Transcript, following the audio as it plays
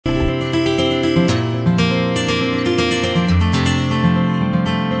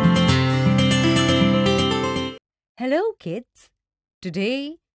Hello kids!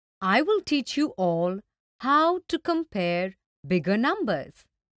 Today I will teach you all how to compare bigger numbers.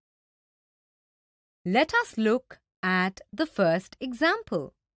 Let us look at the first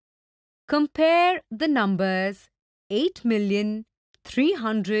example. Compare the numbers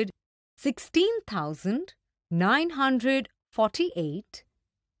 8,316,948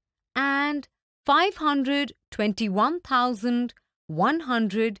 and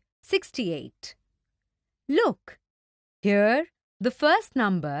 521,168. Look, here the first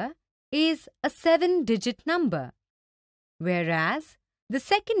number is a 7-digit number, whereas the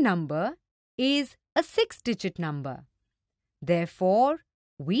second number is a 6-digit number. Therefore,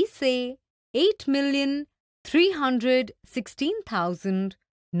 we say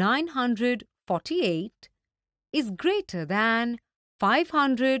 8,316,948 is greater than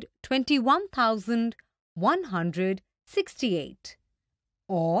 521,168.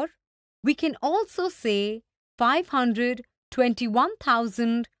 Or we can also say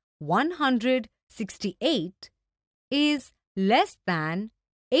 521,168 is less than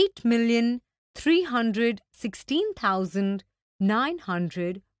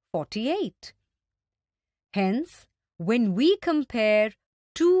 8,316,948. Hence, when we compare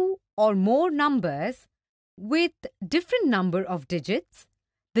two or more numbers with different number of digits,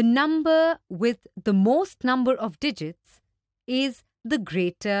 the number with the most number of digits is the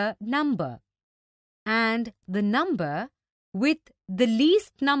greater number, and the number with the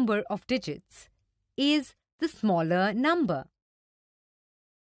least number of digits is the smaller number.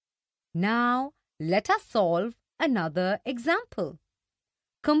 Now, let us solve another example.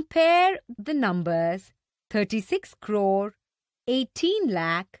 Compare the numbers 36 crore 18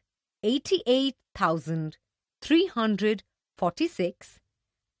 lakh 88,346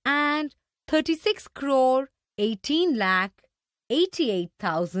 and 36 crore 18 lakh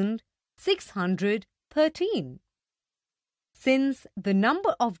 88,613. Since the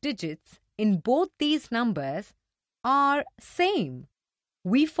number of digits in both these numbers are same,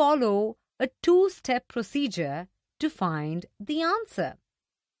 we follow a two-step procedure to find the answer.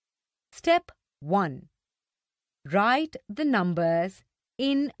 Step 1. Write the numbers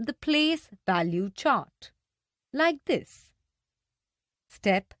in the place value chart, like this.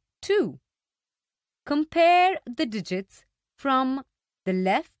 Step 2. Compare the digits from the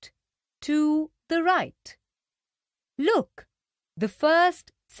left to the right. Look, the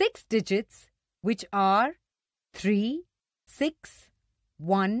first 6 digits, which are 3, 6,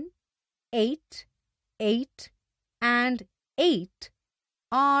 1, 8, 8 and 8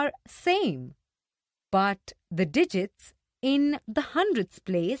 are same, but the digits in the hundreds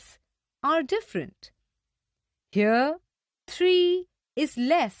place are different. Here, 3 is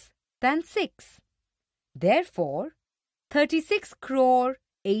less than 6. Therefore, 36 crore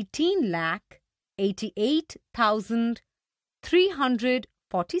 18 lakh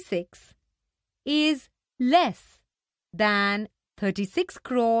 88,346 is less than 36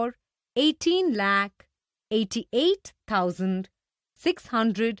 crore 18 lakh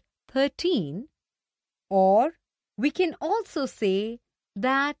 88,613, or we can also say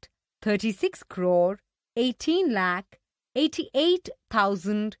that 36 crore 18 lakh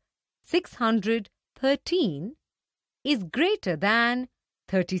 88,613 is greater than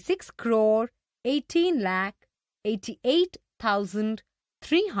 36 crore 18 lakh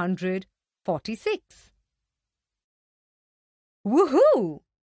 88,346. Woohoo!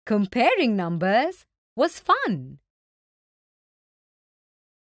 Comparing numbers was fun.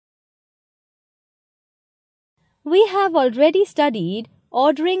 We have already studied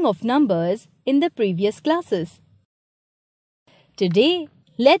ordering of numbers in the previous classes. Today,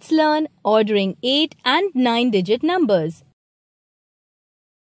 let's learn ordering 8 and 9-digit numbers.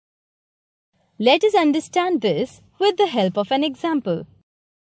 Let us understand this with the help of an example.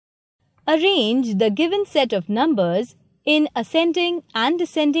 Arrange the given set of numbers in ascending and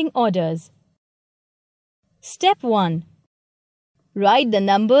descending orders. Step 1. Write the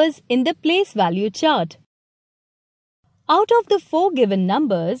numbers in the place value chart. Out of the 4 given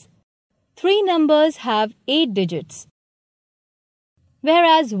numbers, 3 numbers have 8 digits,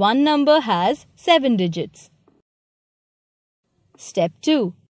 whereas one number has 7 digits. Step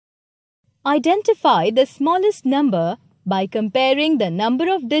 2. Identify the smallest number by comparing the number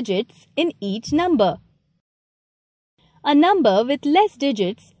of digits in each number. A number with less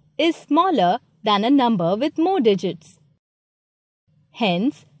digits is smaller than a number with more digits.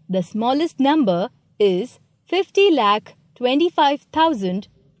 Hence, the smallest number is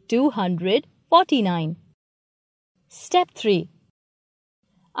 50,25,249. Step 3.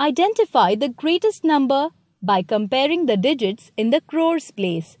 Identify the greatest number by comparing the digits in the crores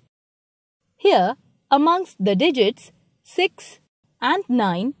place. Here, amongst the digits 6 and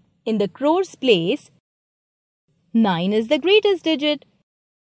 9 in the crores place, 9 is the greatest digit.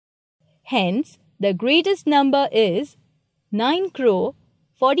 Hence, the greatest number is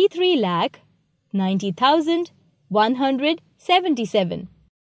 9,43,90,177.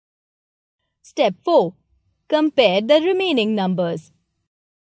 Step 4. Compare the remaining numbers.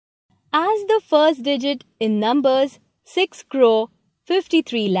 As the first digit in numbers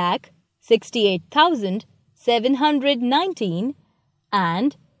 6,53,68,719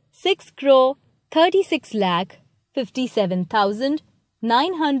 and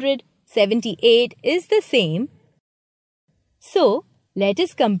 6,36,57,978 is the same, so let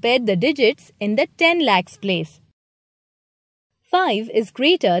us compare the digits in the 10 lakhs place. 5 is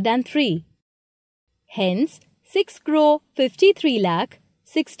greater than 3. Hence,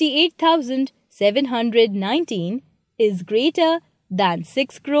 6,53,68,719 is greater than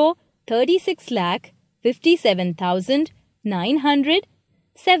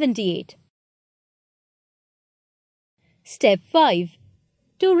 6,36,57,978. Step 5.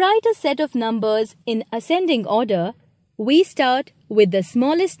 To write a set of numbers in ascending order, we start with the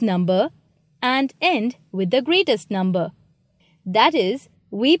smallest number and end with the greatest number. That is,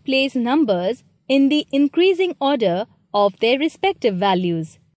 we place numbers in the increasing order of their respective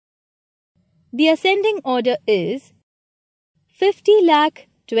values. The ascending order is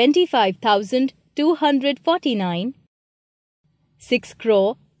 50,25,249,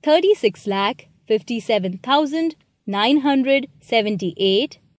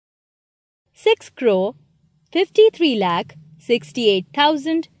 6,36,57,978,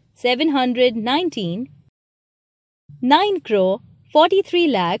 6,53,68,719,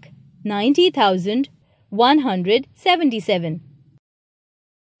 9,43,90,177.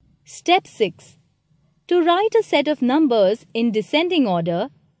 Step 6. To write a set of numbers in descending order,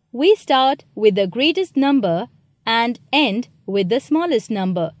 we start with the greatest number and end with the smallest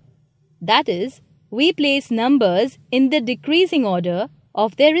number. That is, we place numbers in the decreasing order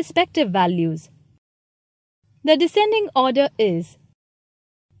of their respective values. The descending order is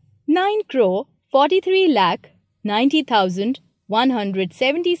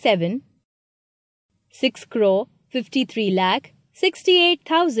 9,43,90,177,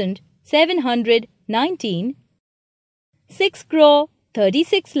 6,53,68,719,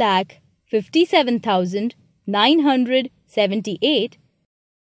 6,36,57,978,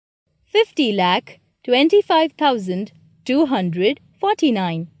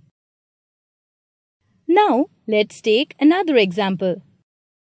 50,25,249. Now, let's take another example.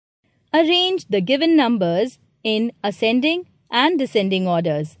 Arrange the given numbers in ascending and descending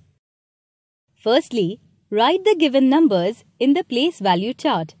orders. Firstly, write the given numbers in the place value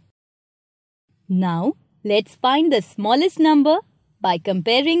chart. Now, let's find the smallest number by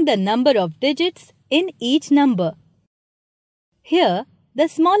comparing the number of digits in each number. Here, the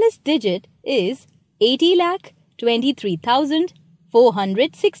smallest digit is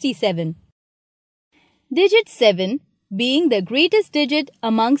 80,23,467. Digit 7, being the greatest digit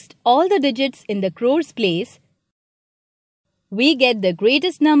amongst all the digits in the crores place, we get the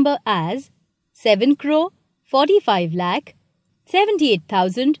greatest number as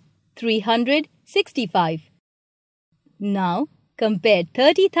 7,45,78,365. Now, compare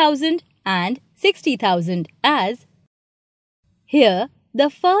 30,000 and 60,000 as, here the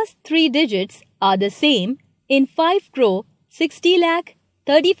first three digits are the same in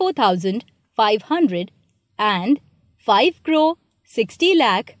 5,60,34,500 and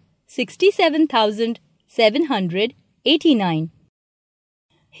 5,60,67,789.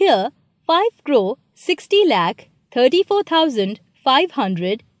 Here,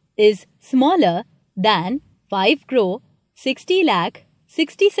 5,60,34,500 is smaller than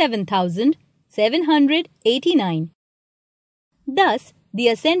 5,60,67,789. Thus, the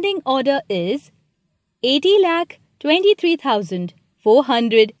ascending order is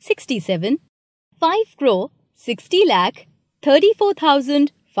 80,23,467,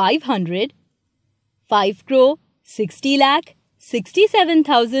 5,60,34,500,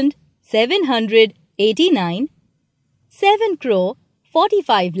 5,60,67,789,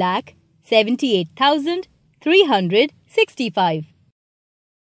 7,45,78,365.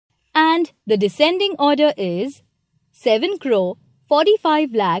 And the descending order is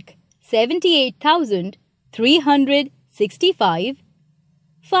 7,45,78,365,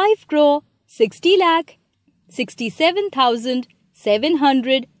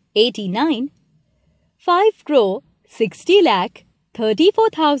 5,60,67,789,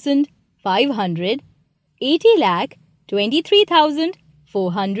 5,60,34,500,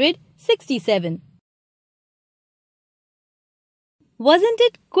 80,23,467. Wasn't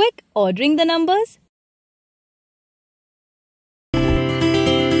it quick ordering the numbers?